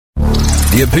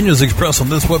The opinions expressed on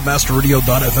this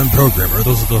WebmasterRadio.fm program are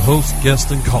those of the host,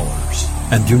 guests, and callers,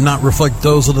 and do not reflect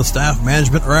those of the staff,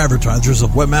 management, or advertisers of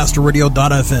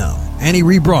WebmasterRadio.fm. Any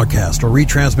rebroadcast or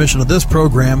retransmission of this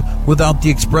program without the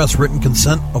express written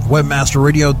consent of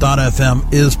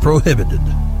WebmasterRadio.fm is prohibited.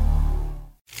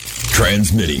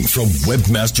 Transmitting from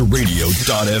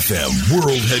WebmasterRadio.fm,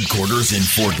 world headquarters in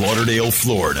Fort Lauderdale,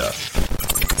 Florida.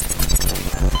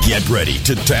 Get ready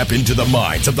to tap into the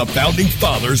minds of the founding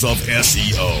fathers of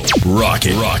SEO.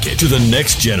 Rocket to the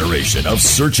next generation of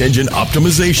search engine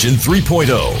optimization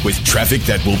 3.0 with traffic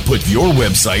that will put your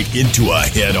website into a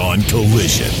head-on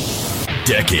collision.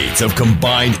 Decades of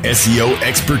combined SEO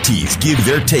expertise give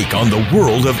their take on the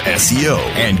world of SEO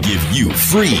and give you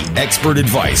free expert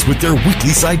advice with their weekly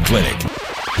site clinic.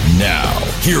 Now,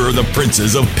 here are the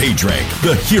princes of PageRank,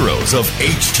 the heroes of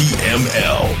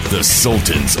HTML, the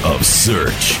sultans of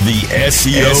search, the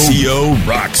SEO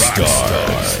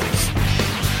Rockstars.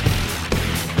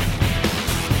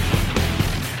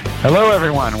 Hello,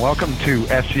 everyone. Welcome to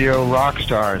SEO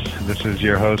Rockstars. This is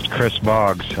your host, Chris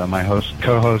Boggs. My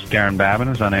co-host, Darren Babin,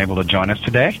 is unable to join us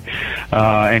today.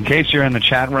 In case you're in the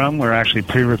chat room, we're actually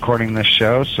pre-recording this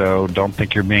show, so don't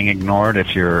think you're being ignored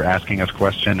if you're asking us a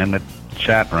question in the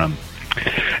chat room.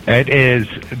 It is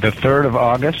the 3rd of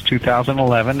August,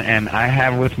 2011, and I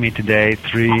have with me today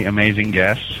three amazing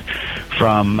guests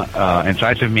from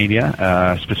Incisive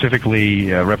Media,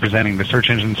 specifically representing the Search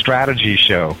Engine Strategy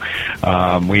Show.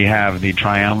 We have the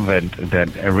triumvirate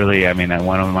that really,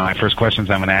 one of my first questions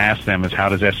I'm going to ask them is how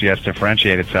does SES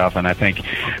differentiate itself? And I think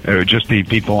just the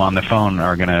people on the phone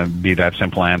are going to be that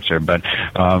simple answer. But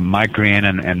Mike Green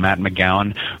and Matt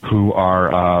McGowan, who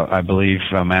are, I believe,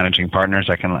 managing partners,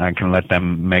 I can let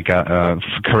them make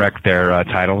correct their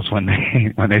titles when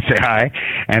they say hi.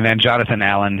 And then Jonathan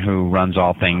Allen, who runs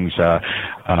all things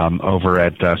over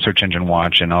at Search Engine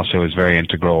Watch and also is very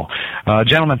integral.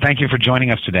 Gentlemen, thank you for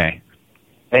joining us today.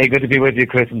 Hey, good to be with you,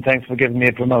 Chris, and thanks for giving me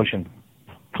a promotion.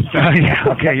 Yeah,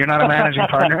 okay, you're not a managing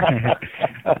partner?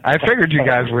 I figured you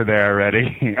guys were there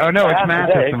already. Oh, no, it's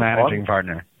Matt that's the managing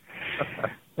partner.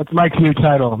 That's my new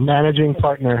title, managing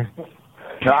partner.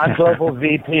 No, I'm Global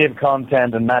VP of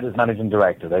Content, and Matt is Managing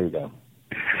Director. There you go.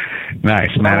 Nice,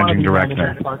 Managing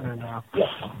Director. Partner now.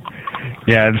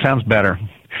 Yeah, it sounds better.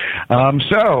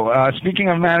 Speaking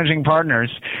of managing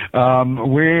partners,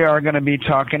 we are going to be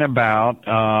talking about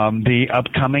the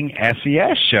upcoming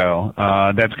SES show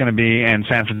that's going to be in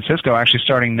San Francisco, actually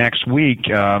starting next week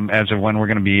as of when we're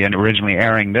going to be originally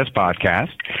airing this podcast.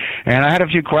 And I had a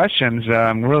few questions.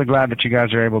 I'm really glad that you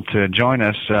guys are able to join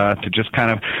us to just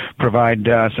kind of provide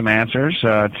some answers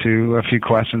to a few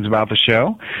questions about the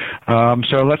show.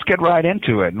 So let's get right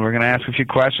into it. And we're going to ask a few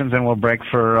questions, and we'll break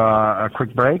for a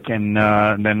quick break and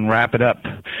then wrap it up.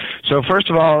 So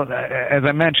first of all, as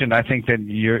I mentioned, I think that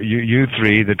you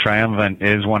three, the triumvirate,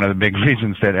 is one of the big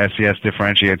reasons that SES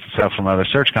differentiates itself from other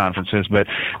search conferences. But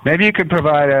maybe you could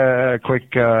provide a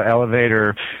quick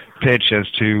elevator pitch as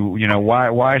to,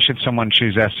 why should someone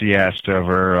choose SES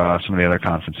over some of the other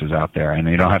conferences out there? And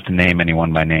you don't have to name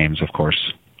anyone by names, of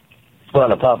course.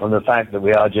 Well, apart from the fact that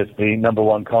we are just the number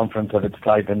one conference of its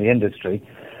type in the industry.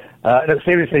 No,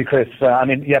 seriously, Chris,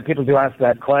 people do ask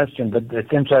that question, but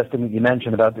it's interesting that you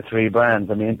mentioned about the three brands.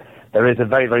 There is a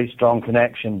very, very strong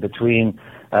connection between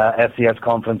SES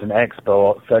Conference and Expo,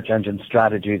 or Search Engine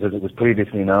Strategies as it was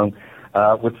previously known,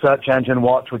 with Search Engine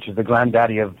Watch, which is the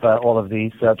granddaddy of all of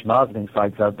the search marketing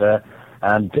sites out there,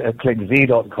 and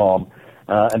ClickZ.com.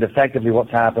 And effectively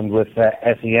what's happened with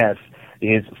SES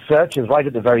is search is right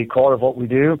at the very core of what we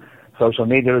do. Social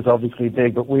media is obviously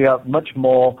big, but we are much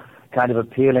more kind of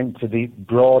appealing to the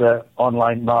broader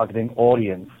online marketing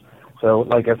audience. So,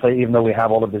 like I say, even though we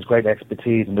have all of this great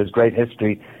expertise and there's great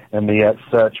history in the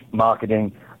search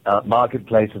marketing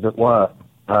marketplace, as it were,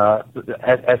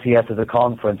 SES as a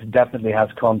conference definitely has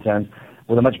content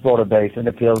with a much broader base and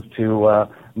appeals to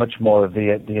much more of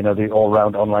the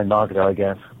all-round online marketer, I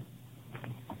guess.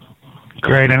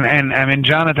 Great. And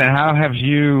Jonathan, how have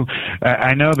you,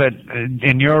 I know that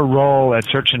in your role at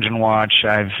Search Engine Watch,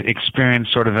 I've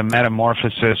experienced sort of a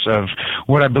metamorphosis of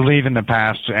what I believe in the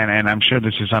past, and I'm sure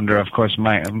this is under, of course,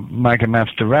 Mike and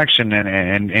Matt's direction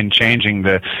and changing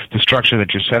the structure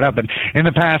that you set up. But in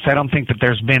the past, I don't think that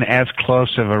there's been as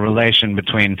close of a relation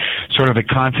between sort of the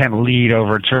content lead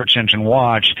over at Search Engine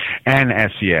Watch and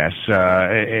SES.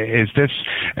 Is this,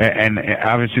 and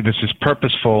obviously this is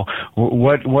purposeful,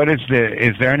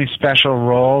 is there any special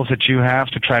roles that you have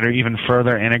to try to even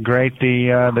further integrate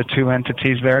the two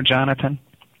entities there, Jonathan?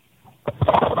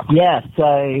 Yeah,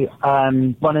 so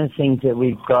one of the things that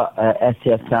we've got at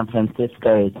SES San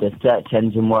Francisco is the Search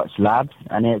Engine Watch Labs,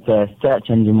 and it's a Search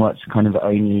Engine Watch kind of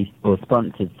only or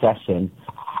sponsored session.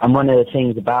 And one of the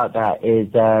things about that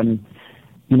is,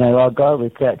 our goal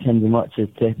with Search Engine Watch is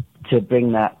to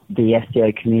bring the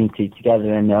SEO community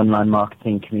together and the online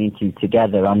marketing community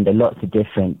together under lots of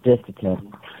different disciplines.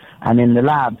 And in the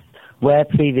labs, where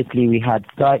previously we had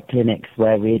site clinics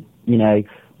where we'd,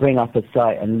 bring up a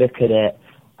site and look at it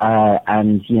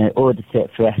and audit it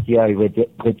for SEO with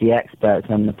the experts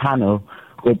on the panel.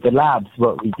 With the labs,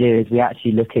 what we do is we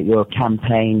actually look at your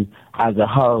campaign as a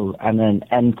whole and an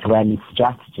end-to-end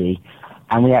strategy,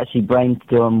 and we actually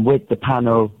brainstorm with the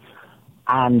panel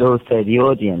and also the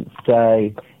audience.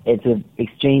 So it's an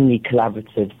extremely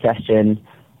collaborative session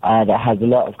that has a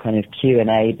lot of kind of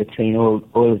Q&A between all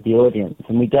of the audience,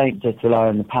 and we don't just rely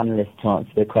on the panelists to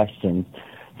answer the questions.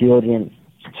 The audience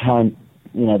chime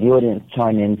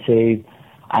in too,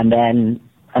 and then,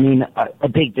 a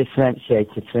big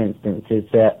differentiator, for instance, is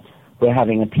that we're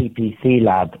having a PPC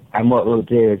lab, and what we'll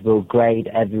do is we'll grade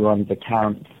everyone's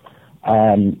accounts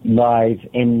live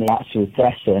in the actual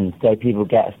session, so people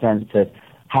get a sense of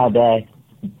how the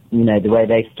way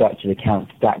they structure the account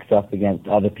stacks up against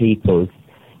other people's.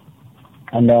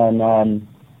 And then, and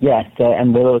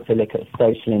we'll also look at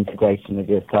social integration with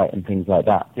your site and things like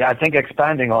that. Yeah, I think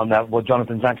expanding on that, what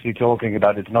Jonathan's actually talking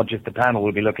about, it's not just the panel.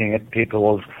 We'll be looking at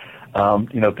people's,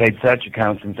 paid search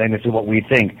accounts and saying this is what we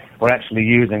think. We're actually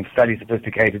using fairly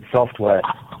sophisticated software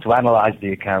to analyze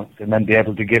the accounts and then be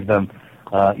able to give them,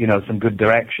 some good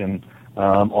direction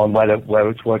on where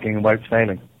it's working and where it's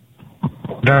failing.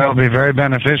 That'll be very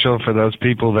beneficial for those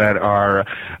people that are,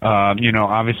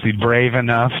 obviously brave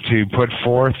enough to put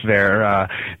forth their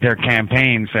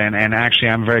campaigns. And actually,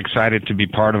 I'm very excited to be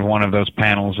part of one of those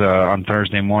panels on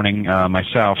Thursday morning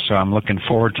myself. So I'm looking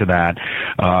forward to that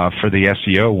for the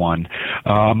SEO one.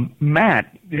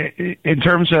 Matt, in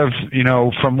terms of,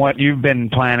 from what you've been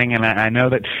planning, and I know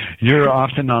that you're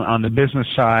often on the business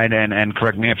side, and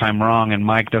correct me if I'm wrong, and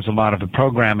Mike does a lot of the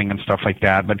programming and stuff like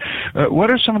that, but what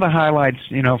are some of the highlights,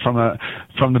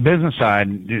 from the business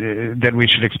side that we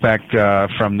should expect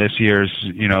from this year's,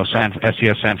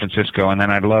 SES San Francisco? And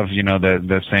then I'd love,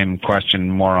 the same question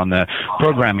more on the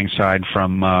programming side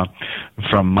from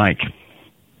Mike.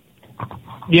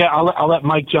 Yeah, I'll let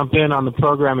Mike jump in on the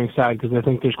programming side because I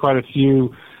think there's quite a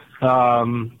few,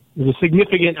 there's a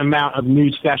significant amount of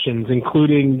new sessions,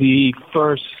 including the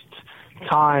first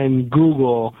time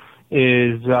Google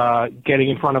is getting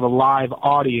in front of a live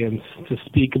audience to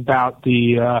speak about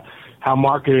how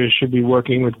marketers should be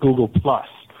working with Google+.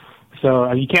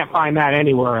 So you can't find that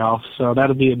anywhere else. So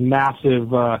that'll be a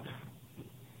massive, a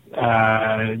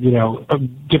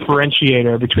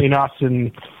differentiator between us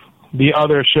and the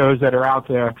other shows that are out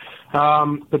there.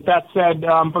 But that said,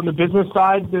 from the business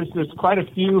side, there's quite a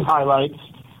few highlights.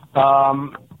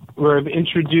 We've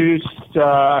introduced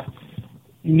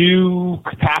new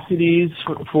capacities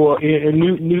for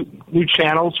new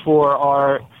channels for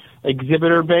our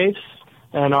exhibitor base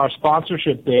and our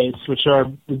sponsorship base, which are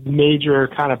major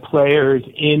kind of players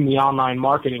in the online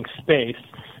marketing space.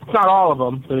 It's not all of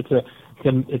them, but it's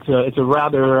a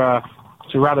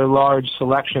rather large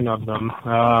selection of them.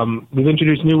 We've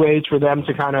introduced new ways for them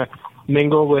to kind of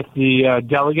mingle with the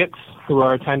delegates who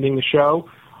are attending the show,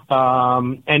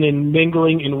 and in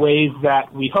mingling in ways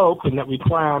that we hope and that we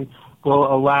plan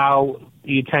will allow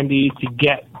the attendees to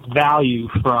get value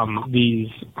from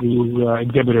these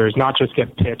exhibitors, not just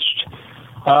get pitched.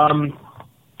 And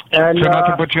so not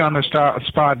to put you on the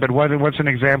spot, but what's an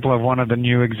example of one of the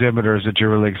new exhibitors that you're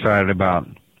really excited about?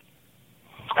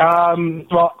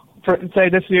 Say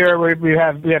this year we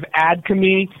have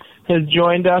AdCommie has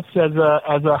joined us as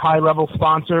a high level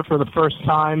sponsor for the first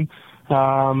time,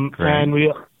 and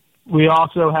we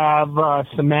also have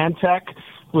Symantec,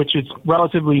 which is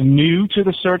relatively new to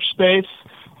the search space,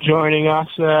 joining us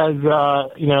as a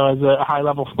high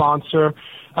level sponsor.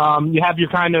 You have your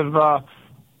kind of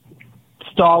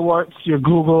stalwarts, your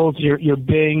Googles, your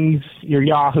Bings, your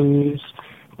Yahoos.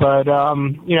 But,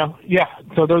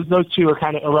 so those two are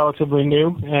kind of relatively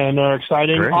new and are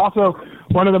exciting. Great. Also,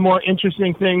 one of the more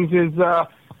interesting things is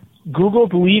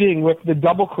Google's leading with the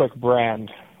DoubleClick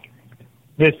brand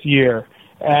this year.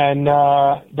 And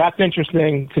that's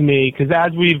interesting to me because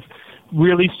as we've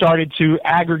really started to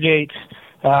aggregate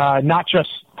not just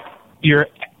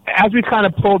as we've kind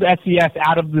of pulled SES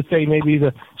out of maybe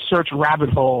the search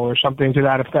rabbit hole or something to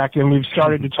that effect, and we've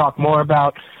started to talk more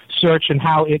about search and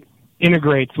how it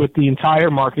integrates with the entire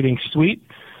marketing suite.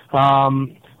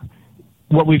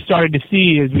 What we've started to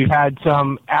see is we've had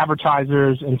some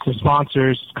advertisers and some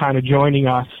sponsors kind of joining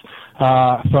us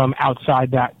from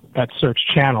outside that search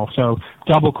channel. So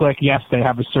DoubleClick, yes, they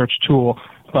have a search tool,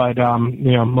 but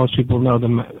most people know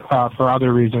them for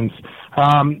other reasons.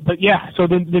 But yeah, so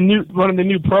the one of the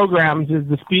new programs is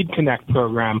the Speed Connect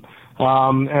program,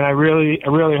 and I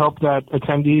really hope that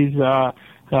attendees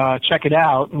check it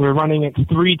out. We're running it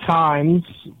 3 times,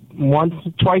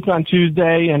 twice on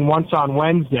Tuesday and once on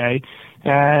Wednesday,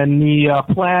 and the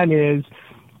plan is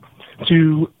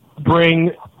to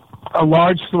bring a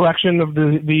large selection of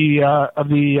the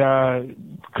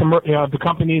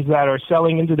companies that are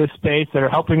selling into this space, that are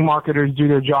helping marketers do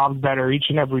their jobs better each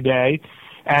and every day,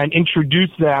 and introduce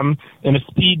them in a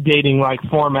speed dating-like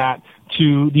format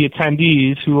to the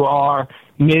attendees who are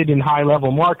mid and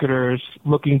high-level marketers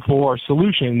looking for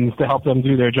solutions to help them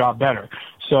do their job better.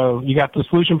 So you got the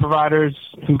solution providers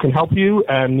who can help you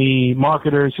and the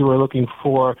marketers who are looking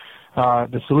for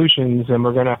the solutions, and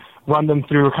we're going to run them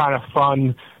through a kind of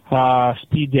fun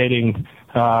speed dating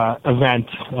event.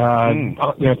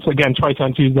 It's again twice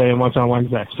on Tuesday and once on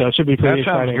Wednesday, so it should be pretty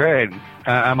exciting. That sounds great.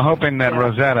 I'm hoping that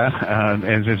Rosetta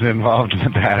is involved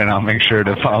with that, and I'll make sure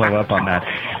to follow up on that.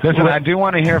 Listen, I do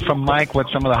want to hear from Mike what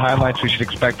some of the highlights we should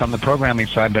expect on the programming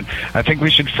side, but I think we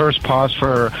should first pause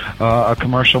for a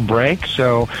commercial break.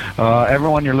 So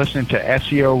everyone, you're listening to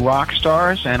SEO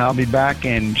Rockstars, and I'll be back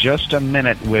in just a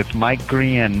minute with Mike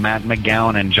Green, Matt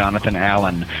McGowan, and Jonathan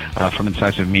Allen from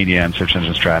Incisive Media and Search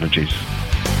Engine Strategies.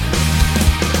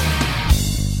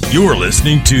 You're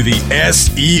listening to the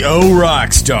SEO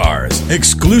Rockstars,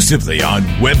 exclusively on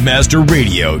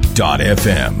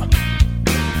WebmasterRadio.fm.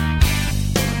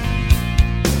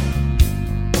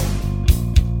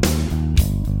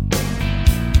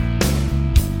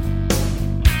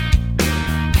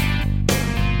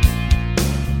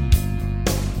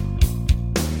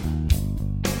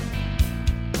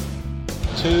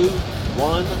 Two,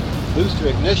 one, booster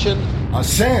ignition.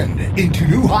 Ascend into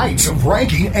new heights of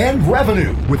ranking and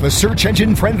revenue with a search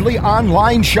engine-friendly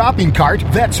online shopping cart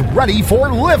that's ready for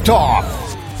liftoff.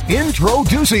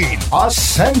 Introducing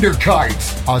Ascender Cart.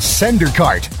 Ascender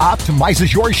Cart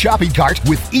optimizes your shopping cart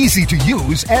with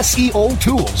easy-to-use SEO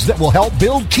tools that will help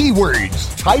build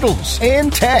keywords, titles,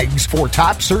 and tags for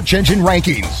top search engine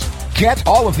rankings. Get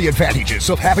all of the advantages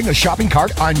of having a shopping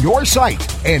cart on your site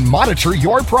and monitor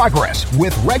your progress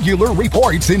with regular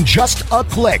reports in just a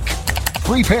click.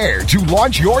 Prepare to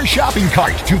launch your shopping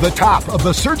cart to the top of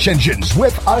the search engines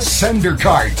with Ascender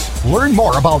Cart. Learn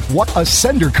more about what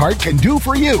Ascender Cart can do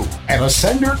for you at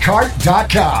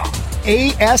ascendercart.com.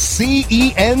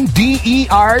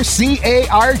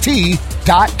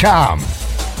 ASCENDERCART.com.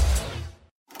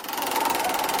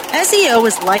 SEO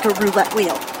is like a roulette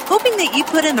wheel, hoping that you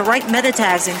put in the right meta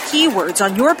tags and keywords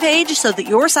on your page so that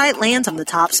your site lands on the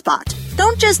top spot.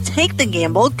 Don't just take the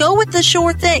gamble, go with the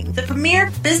sure thing. The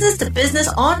premier business-to-business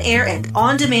on-air and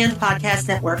on-demand podcast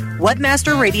network,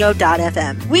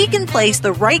 WebmasterRadio.fm. We can place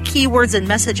the right keywords and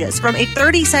messages from a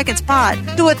 30-second spot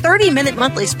to a 30-minute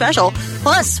monthly special.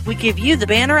 Plus, we give you the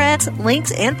banner ads,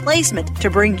 links, and placement to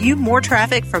bring you more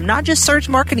traffic from not just search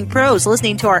marketing pros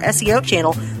listening to our SEO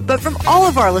channel, but from all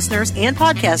of our listeners and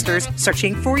podcasters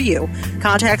searching for you.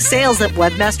 Contact sales at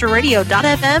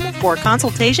WebmasterRadio.fm for a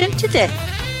consultation today.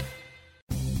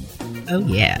 Oh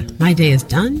yeah, my day is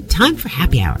done. Time for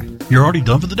happy hour. You're already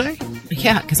done for the day?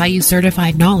 Yeah, because I use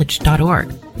CertifiedKnowledge.org.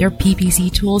 Their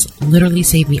PPC tools literally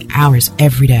save me hours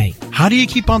every day. How do you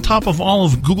keep on top of all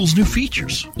of Google's new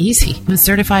features? Easy. With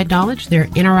Certified Knowledge, their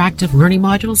interactive learning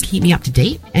modules keep me up to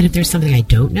date. And if there's something I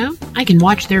don't know, I can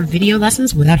watch their video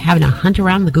lessons without having to hunt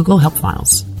around the Google Help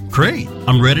files. Great.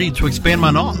 I'm ready to expand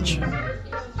my knowledge.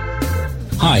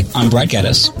 Hi, I'm Brett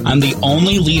Geddes. I'm the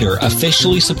only leader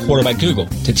officially supported by Google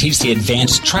to teach the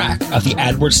advanced track of the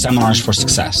AdWords Seminars for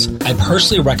Success. I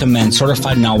personally recommend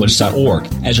CertifiedKnowledge.org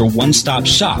as your one-stop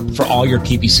shop for all your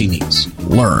PPC needs.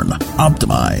 Learn,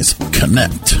 optimize,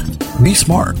 connect. Be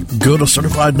smart. Go to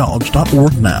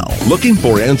CertifiedKnowledge.org now. Looking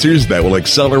for answers that will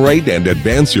accelerate and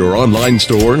advance your online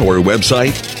store or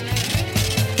website?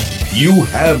 You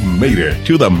have made it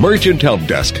to the Merchant Help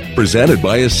Desk, presented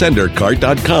by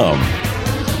AscenderCart.com.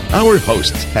 Our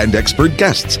hosts and expert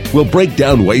guests will break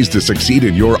down ways to succeed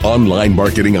in your online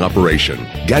marketing operation.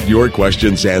 Get your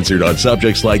questions answered on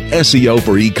subjects like SEO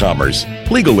for e-commerce,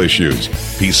 legal issues,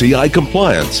 PCI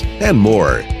compliance, and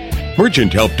more.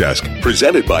 Merchant Help Desk,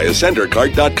 presented by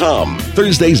AscenderCart.com.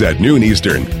 Thursdays at noon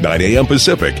Eastern, 9 a.m.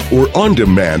 Pacific, or on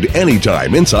demand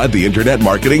anytime inside the Internet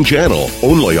Marketing Channel.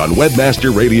 Only on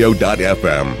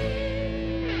WebmasterRadio.fm.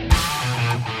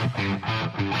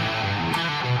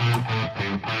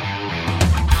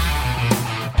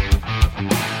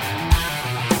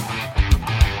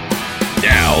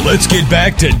 Let's get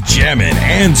back to jamming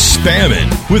and spamming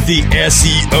with the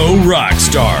SEO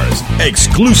Rockstars,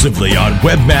 exclusively on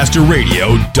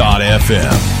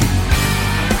WebmasterRadio.fm.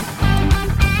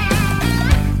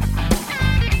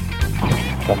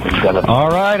 All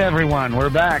right, everyone, we're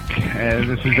back.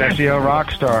 This is SEO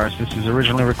Rockstars. This is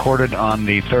originally recorded on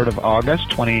the 3rd of August,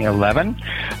 2011.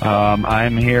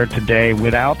 I'm here today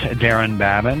without Darren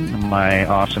Babin, my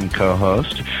awesome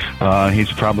co-host.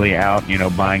 He's probably out,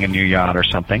 buying a new yacht or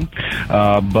something.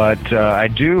 But I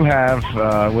do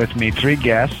have with me 3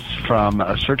 guests from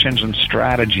Search Engine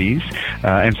Strategies,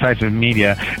 Insights of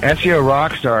Media. SEO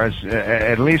Rockstars,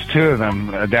 at least 2 of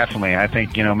them, definitely. I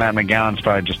think, Matt McGowan's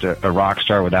probably just a rock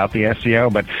star without the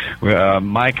SEO, but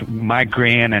Mike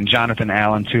Green and Jonathan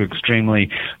Allen, 2 extremely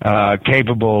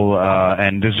capable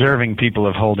and deserving people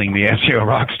of holding the SEO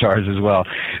Rockstars as well.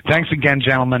 Thanks again,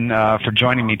 gentlemen, for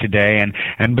joining me today.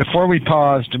 And before we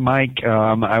paused, Mike,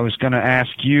 I was going to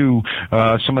ask you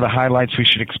some of the highlights we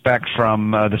should expect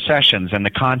from the sessions and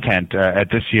the content at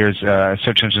this year's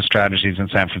Search Engine Strategies in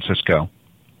San Francisco.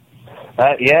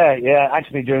 Yeah.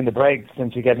 Actually, during the break,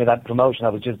 since you gave me that promotion, I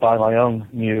was just buying my own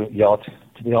new yacht,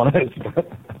 to be honest.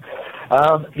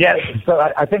 So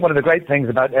I think one of the great things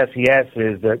about SES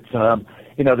is that,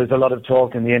 there's a lot of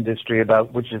talk in the industry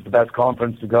about which is the best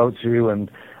conference to go to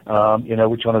and,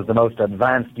 which one is the most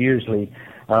advanced usually.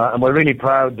 And we're really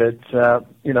proud that,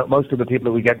 most of the people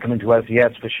that we get coming to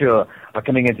SES for sure are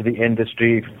coming into the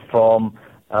industry from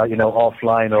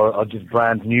offline or just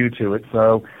brand new to it.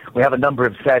 So we have a number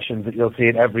of sessions that you'll see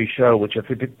at every show, which are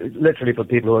literally for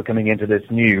people who are coming into this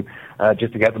new,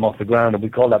 just to get them off the ground. And we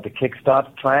call that the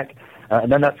Kickstart track. And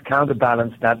then that's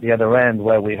counterbalanced at the other end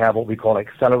where we have what we call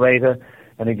Accelerator.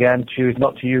 And again, choose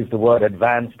not to use the word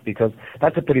advanced because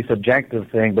that's a pretty subjective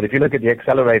thing. But if you look at the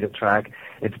Accelerator track,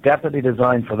 it's definitely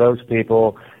designed for those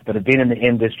people that have been in the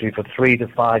industry for 3 to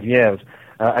 5 years.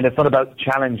 And it's not about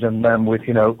challenging them with,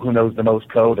 who knows the most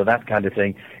code or that kind of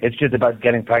thing. It's just about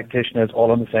getting practitioners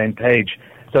all on the same page.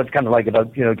 So it's kind of like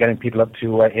about, getting people up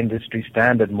to industry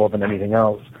standard more than anything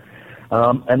else.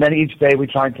 And then each day we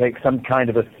try and take some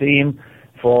kind of a theme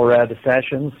for the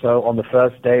sessions. So on the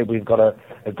first day we've got a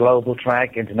global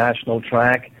track, international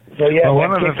track. So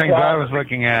one of the things I was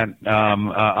looking at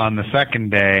on the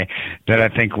second day that I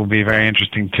think will be very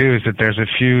interesting too is that there's a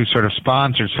few sort of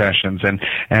sponsored sessions, and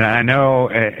I know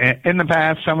in the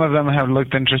past some of them have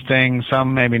looked interesting,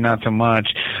 some maybe not so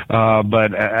much.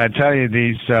 But I tell you,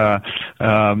 there's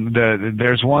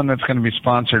one that's going to be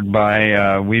sponsored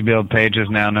by We Build Pages,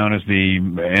 now known as the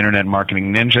Internet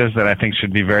Marketing Ninjas, that I think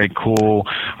should be very cool.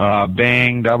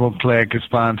 Bing, DoubleClick is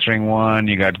sponsoring one.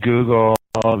 You got Google.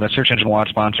 The Search Engine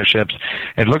Watch sponsorships.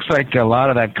 It looks like a lot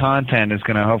of that content is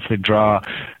going to hopefully draw,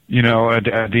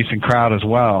 a decent crowd as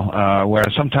well. Where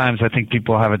sometimes I think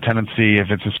people have a tendency,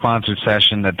 if it's a sponsored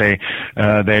session, that they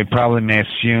probably may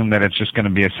assume that it's just going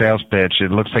to be a sales pitch.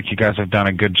 It looks like you guys have done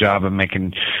a good job of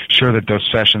making sure that those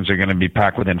sessions are going to be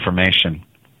packed with information.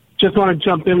 Just want to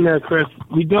jump in there, Chris.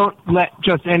 We don't let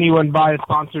just anyone buy a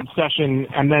sponsored session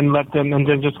and then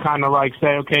just kind of like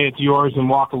say, okay, it's yours and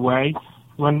walk away.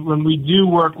 When we do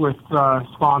work with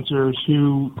sponsors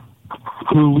who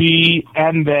we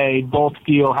and they both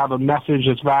feel have a message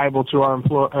that's valuable to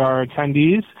our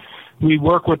attendees, we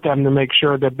work with them to make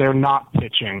sure that they're not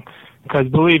pitching. Because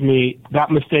believe me,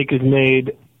 that mistake is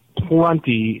made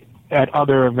plenty at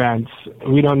other events.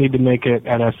 We don't need to make it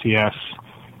at SES.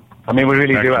 I mean, we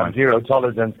really do have zero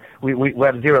tolerance. We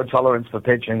have zero tolerance for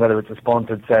pitching, whether it's a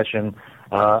sponsored session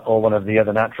or one of the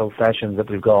other natural sessions that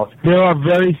we've got. There are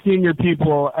very senior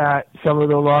people at some of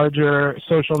the larger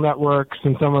social networks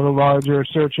and some of the larger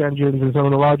search engines and some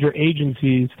of the larger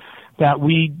agencies that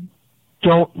we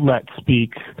don't let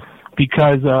speak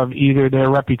because of either their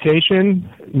reputation,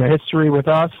 their history with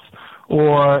us,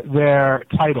 or their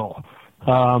title.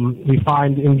 We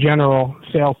find in general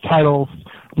sales titles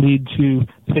lead to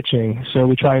pitching, so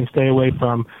we try and stay away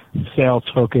from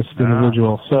sales-focused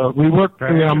individuals. So we work,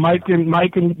 Mike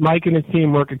and his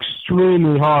team work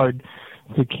extremely hard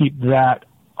to keep that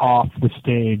off the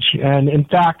stage. And in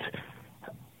fact,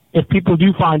 if people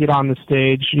do find it on the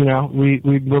stage,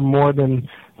 we're more than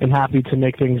happy to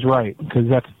make things right, because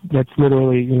that's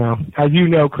literally, as you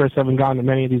know, Chris, having gone to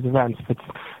many of these events, that's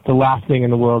the last thing in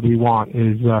the world we want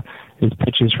is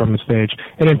pitches from the stage.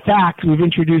 And in fact, we've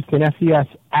introduced an SES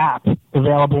app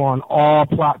available on all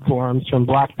platforms from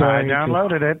BlackBerry. I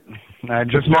downloaded it. I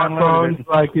just smartphones downloaded it.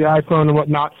 like the iPhone and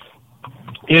whatnot.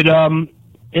 It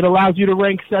allows you to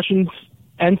rank sessions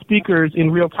and speakers in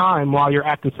real time while you're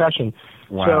at the session.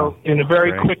 Wow. So in a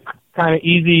very quick, kind of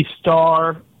easy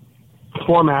star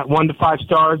format, 1 to 5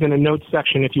 stars in a notes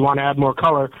section if you want to add more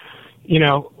color,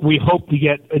 we hope to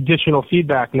get additional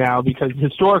feedback now, because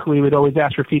historically we'd always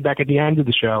ask for feedback at the end of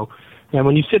the show. And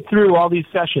when you sit through all these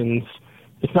sessions,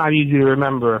 it's not easy to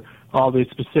remember all the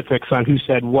specifics on who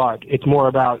said what. It's more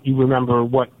about you remember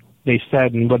what they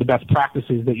said and what the best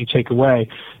practices that you take away.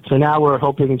 So now we're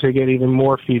hoping to get even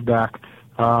more feedback.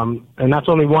 And that's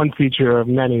only one feature of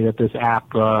many that this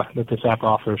app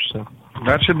offers. So.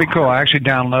 That should be cool. I actually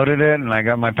downloaded it, and I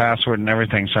got my password and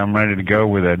everything, so I'm ready to go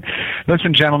with it.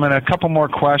 Listen, gentlemen, a couple more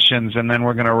questions, and then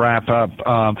we're going to wrap up.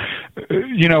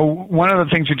 One of the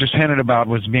things you just hinted about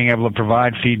was being able to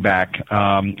provide feedback,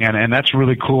 and that's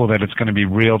really cool that it's going to be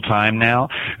real time now.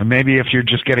 And maybe if you're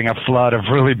just getting a flood of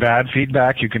really bad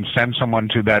feedback, you can send someone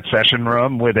to that session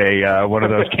room with a one of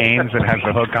those canes that has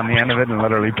the hook on the end of it and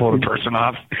literally pull the person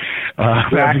off.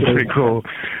 That'd be pretty cool.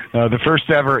 The first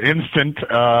ever instant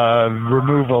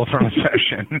removal from a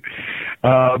session.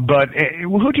 But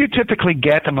who do you typically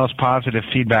get the most positive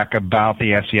feedback about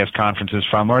the SES conferences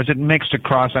from, or is it mixed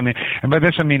across? I mean, and by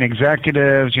this I mean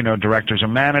executives, directors or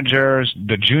managers,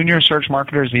 the junior search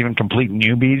marketers, even complete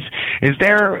newbies. Is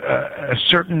there a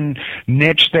certain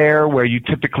niche there where you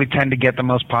typically tend to get the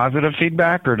most positive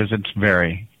feedback, or does it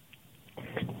vary?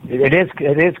 It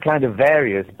is kind of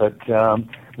various, but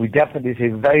we definitely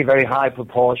see a very, very high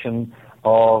proportion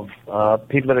of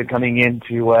people that are coming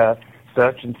into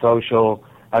search and social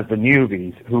as the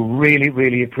newbies who really,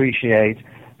 really appreciate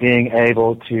being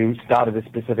able to start at a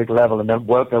specific level and then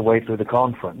work their way through the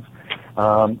conference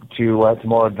to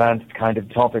more advanced kind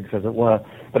of topics, as it were.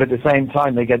 But at the same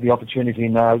time, they get the opportunity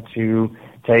now to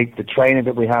take the training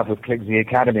that we have with ClickZ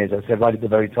Academy. As I said right at the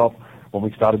very top when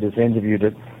we started this interview,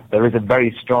 that there is a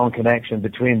very strong connection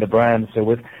between the brands. So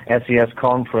with SES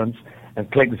Conference and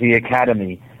ClickZ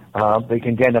Academy, they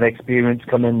can get that experience,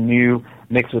 come in new,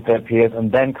 mix with their peers,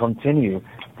 and then continue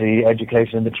the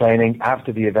education and the training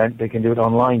after the event. They can do it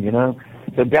online,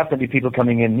 So definitely people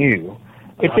coming in new.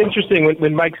 It's interesting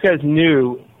when Mike says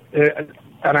new,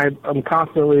 and I'm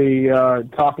constantly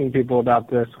talking to people about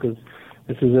this because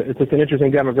it's an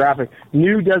interesting demographic.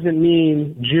 New doesn't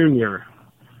mean junior.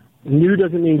 New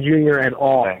doesn't mean junior at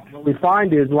all. Right. What we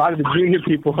find is a lot of the junior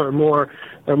people are more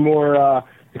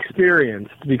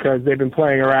experienced because they've been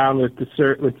playing around with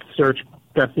search,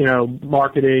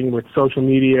 marketing, with social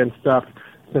media and stuff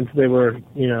since they were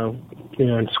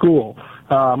in school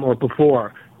or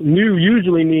before. New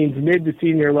usually means mid to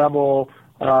senior level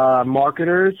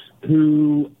marketers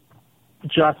who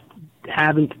just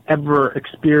haven't ever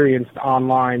experienced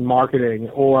online marketing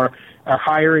or are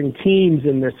hiring teams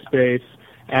in this space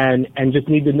and just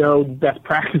need to know best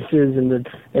practices and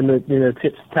the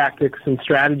tips, tactics, and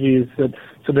strategies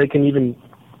so they can even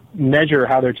measure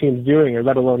how their team's doing, or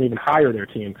let alone even hire their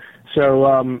team. So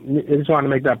I just wanted to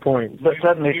make that point. But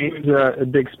certainly, there's a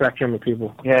big spectrum of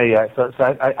people. Yeah. So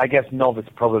I guess novice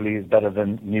probably is better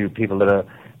than new people that are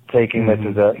taking this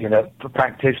as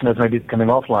practitioners, maybe coming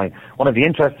offline. One of the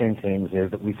interesting things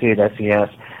is that we see at SES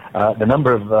the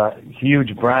number of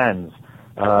huge brands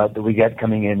that we get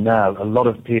coming in now. A lot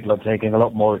of people are taking a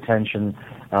lot more attention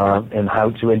in how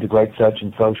to integrate search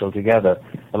and social together.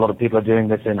 A lot of people are doing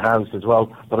this in-house as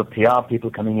well. A lot of PR people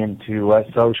coming into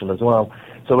social as well.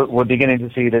 So we're beginning to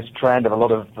see this trend of a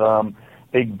lot of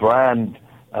big brand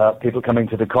people coming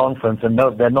to the conference, and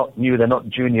no, they're not new, they're not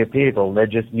junior people, they're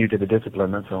just new to the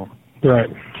discipline, that's all. Right.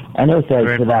 And also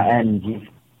to that end,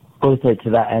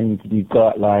 you've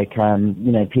got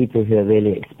people who are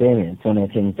really experienced. One of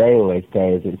the things they always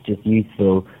say is it's just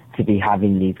useful to be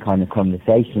having these kind of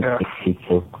conversations with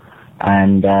people,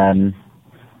 and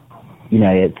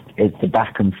it's the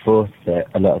back and forth that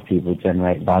a lot of people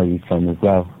generate value from as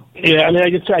well. Yeah, I mean,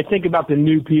 I think about the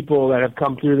new people that have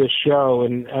come through this show,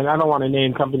 and I don't want to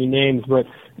name company names, but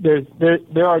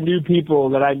there are new people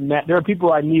that I met. There are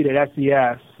people I meet at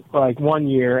SES like 1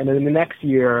 year, and then in the next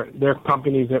year, there are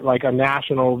companies that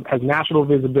has national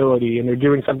visibility, and they're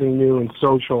doing something new in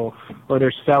social, or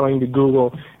they're selling to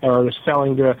Google, or they're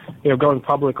selling to going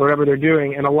public, or whatever they're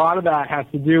doing. And a lot of that has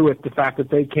to do with the fact that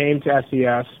they came to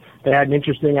SES, they had an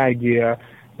interesting idea.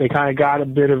 They kind of got a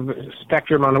bit of a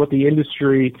spectrum on what the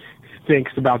industry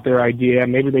thinks about their idea.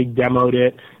 Maybe they demoed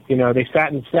it. They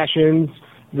sat in sessions.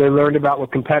 They learned about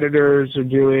what competitors are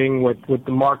doing, what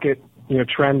the market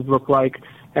trends look like.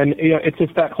 And it's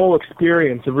just that whole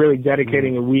experience of really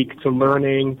dedicating a week to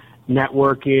learning,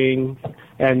 networking,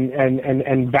 and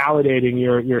validating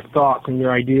your thoughts and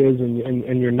your ideas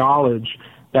and your knowledge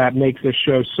that makes this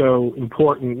show so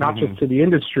important, not just to the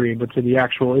industry, but to the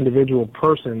actual individual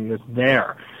person that's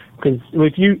there. Because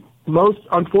if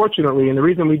unfortunately, and the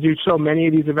reason we do so many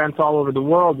of these events all over the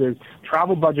world is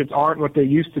travel budgets aren't what they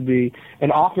used to be,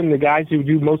 and often the guys who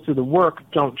do most of the work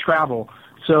don't travel.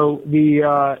 So we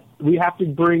have to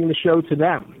bring the show to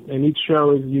them, and each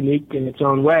show is unique in its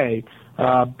own way,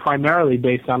 primarily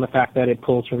based on the fact that it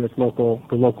pulls from the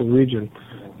local region.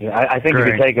 Yeah, I think if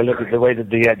you take a look at the way that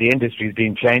the industry's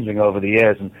been changing over the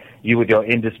years, and you with your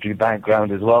industry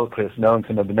background as well, Chris, knowing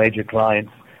some of the major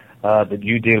clients that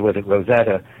you deal with at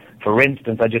Rosetta. For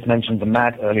instance, I just mentioned to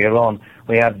Matt earlier on,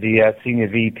 we have the Senior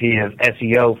VP of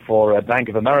SEO for Bank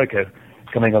of America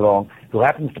coming along, who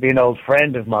happens to be an old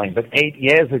friend of mine. But 8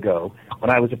 years ago,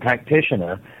 when I was a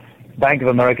practitioner, Bank of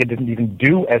America didn't even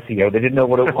do SEO. They didn't know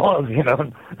what it was,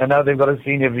 and now they've got a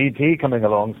Senior VP coming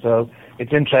along. So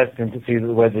it's interesting to see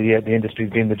where the industry's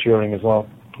been maturing as well.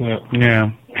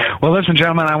 Yeah. Well, listen,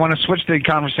 gentlemen, I want to switch the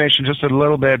conversation just a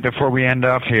little bit before we end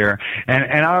up here.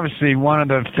 And obviously, one of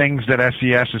the things that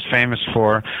SES is famous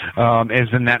for is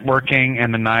the networking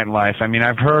and the nightlife. I mean,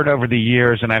 I've heard over the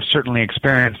years, and I've certainly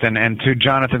experienced, and to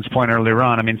Jonathan's point earlier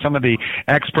on, I mean, some of the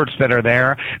experts that are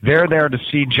there, they're there to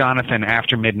see Jonathan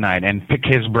after midnight and pick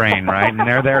his brain, right? And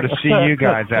they're there to see you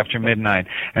guys after midnight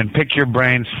and pick your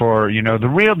brains for, the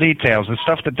real details, the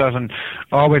stuff that doesn't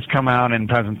always come out in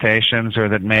presentations or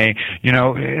that may,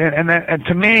 and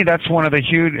to me, that's one of the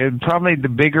huge, probably the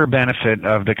bigger benefit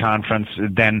of the conference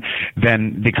than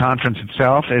the conference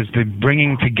itself is the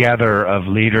bringing together of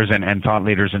leaders and thought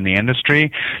leaders in the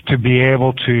industry to be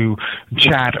able to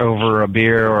chat over a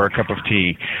beer or a cup of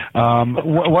tea.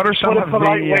 What are some of the... What a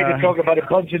polite way to talk about a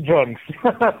bunch of drunks.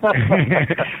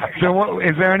 So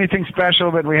is there anything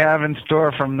special that we have in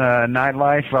store from the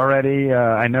nightlife already?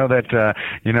 I know that,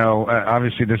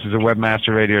 obviously this is a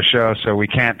Webmaster Radio show, so we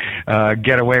can't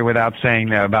get away without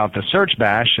saying about the Search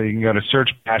Bash. So you can go to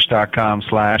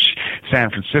searchbash.com/San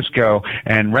Francisco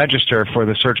and register for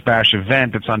the Search Bash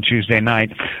event. It's on Tuesday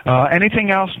night.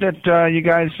 Anything else that you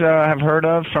guys have heard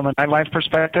of from a nightlife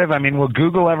perspective? I mean, will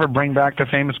Google ever bring back the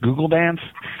famous Google dance?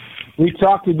 We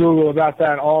talk to Google about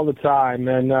that all the time,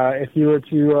 and if you were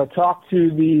to talk to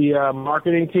the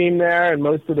marketing team there and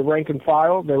most of the rank and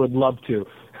file, they would love to.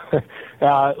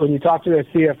 When you talk to their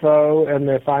CFO and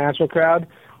their financial crowd,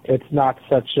 it's not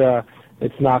such a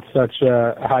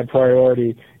high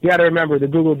priority. You got to remember, the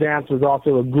Google Dance was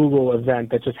also a Google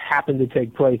event that just happened to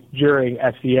take place during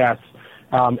SES,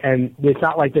 and it's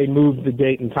not like they moved the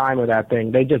date and time of that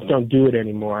thing. They just don't do it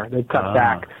anymore. They've cut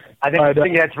back. I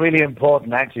think it's really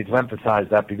important actually to emphasize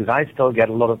that, because I still get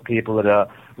a lot of people that are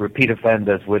repeat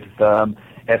offenders with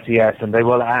SES, and they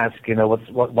will ask,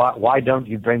 why don't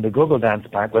you bring the Google Dance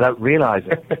back, without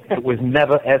realizing it was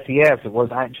never SES. It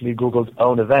was actually Google's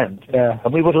own event. Yeah.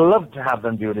 And we would love to have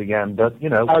them do it again, but I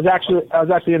was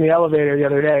actually in the elevator the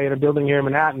other day in a building here in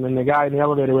Manhattan, and the guy in the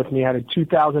elevator with me had a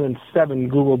 2007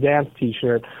 Google Dance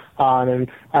T-shirt on, and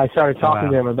I started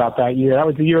talking to him about that year. That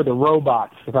was the year of the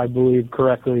robots, if I believe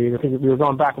correctly. I think we were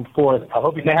going back and forth.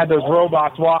 They had those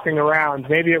robots walking around.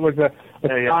 Maybe it was a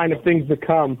sign of things to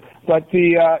come. But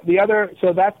the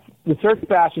Search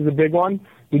Bash is a big one.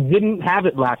 We didn't have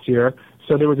it last year,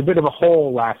 so there was a bit of a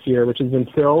hole last year, which has been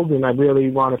filled, and I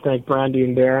really want to thank Brandy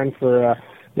and Darren for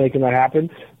making that happen.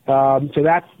 So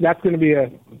that's going to be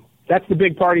that's the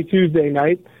big party Tuesday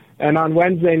night. And on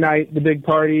Wednesday night, the big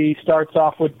party starts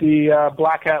off with the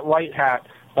Black Hat, White Hat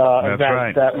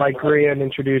event that Mike Grian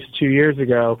introduced 2 years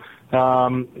ago.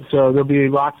 So there'll be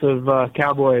lots of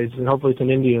cowboys and hopefully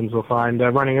some Indians we'll find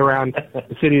running around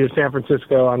the city of San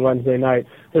Francisco on Wednesday night.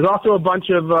 There's also a bunch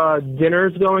of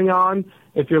dinners going on.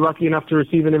 If you're lucky enough to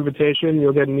receive an invitation,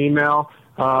 you'll get an email.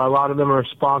 A lot of them are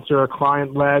sponsor or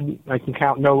client-led. I can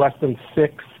count no less than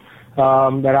 6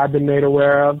 that I've been made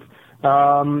aware of.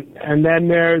 And then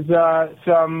there's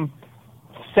some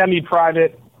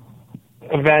semi-private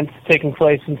events taking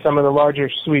place in some of the larger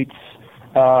suites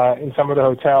in some of the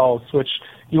hotels, which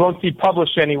you won't see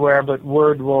published anywhere, but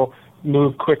word will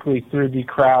move quickly through the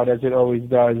crowd, as it always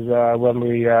does when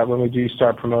we do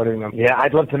start promoting them. Yeah,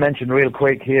 I'd love to mention real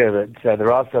quick here that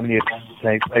there are so many events that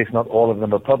take place. Not all of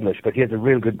them are published, but here's a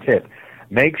real good tip.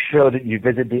 Make sure that you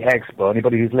visit the expo,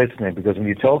 anybody who's listening, because when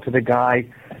you talk to the guys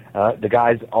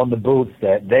on the booths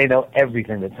there, they know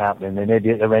everything that's happening. They may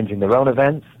be arranging their own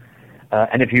events.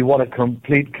 And if you want a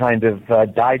complete kind of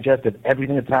digest of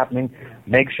everything that's happening,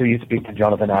 make sure you speak to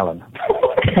Jonathan Allen.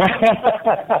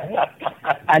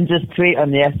 And just tweet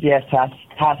on the SES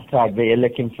hashtag that you're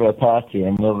looking for a party,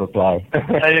 and we'll reply.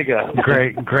 There you go.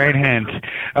 Great hint.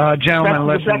 Gentlemen,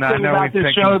 listen, I know we've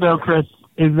taken... show, though, Chris,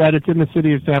 is that it's in the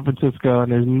city of San Francisco,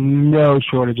 and there's no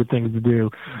shortage of things to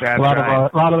do. That's a lot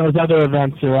of those other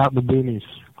events are out in the boonies.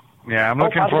 Yeah, I'm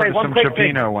looking forward to some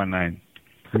Chipino one night.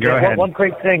 Go ahead. One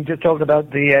quick thing, just talking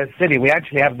about the city. We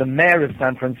actually have the mayor of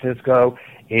San Francisco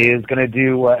is going to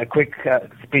do a quick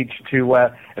speech to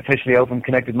officially open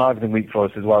Connected Marketing Week for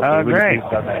us as well. Oh, great.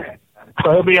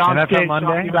 So he'll be on stage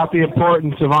talking about the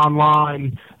importance of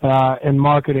online and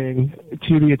marketing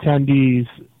to the attendees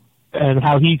and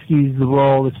how he sees the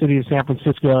role the city of San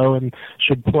Francisco and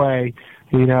should play,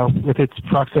 with its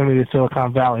proximity to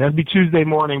Silicon Valley. That'd be Tuesday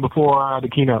morning before the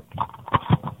keynote.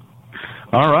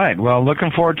 All right. Well, looking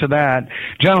forward to that.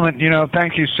 Gentlemen,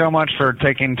 thank you so much for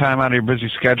taking time out of your busy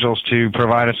schedules to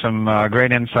provide us some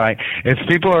great insight. If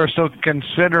people are still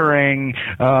considering,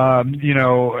 coming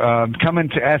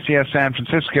to SES San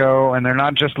Francisco and they're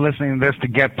not just listening to this to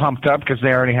get pumped up because they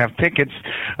already have tickets,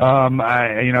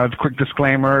 a quick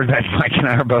disclaimer that Mike and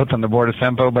I are both on the board of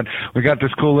Sempo, but we got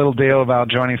this cool little deal about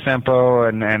joining Sempo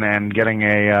and getting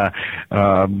a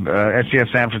SES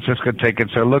San Francisco ticket,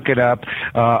 so look it up.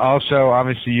 Also,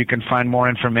 obviously, you can find more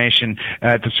information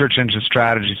at the Search Engine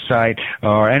Strategy site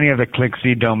or any of the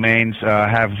ClickZ domains.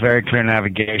 Have very clear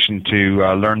navigation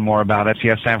to learn more about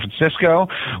SES San Francisco,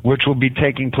 which will be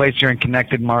taking place during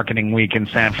Connected Marketing Week in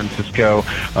San Francisco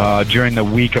during the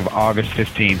week of August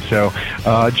 15th.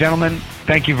 So, gentlemen,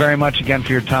 thank you very much again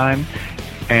for your time.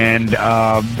 And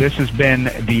this has been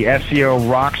the SEO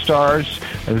Rockstars.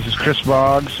 This is Chris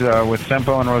Boggs with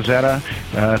Sempo and Rosetta.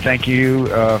 Thank you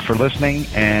for listening,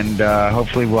 and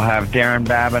hopefully we'll have Darren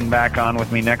Babin back on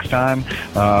with me next time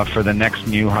for the next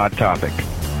new hot topic.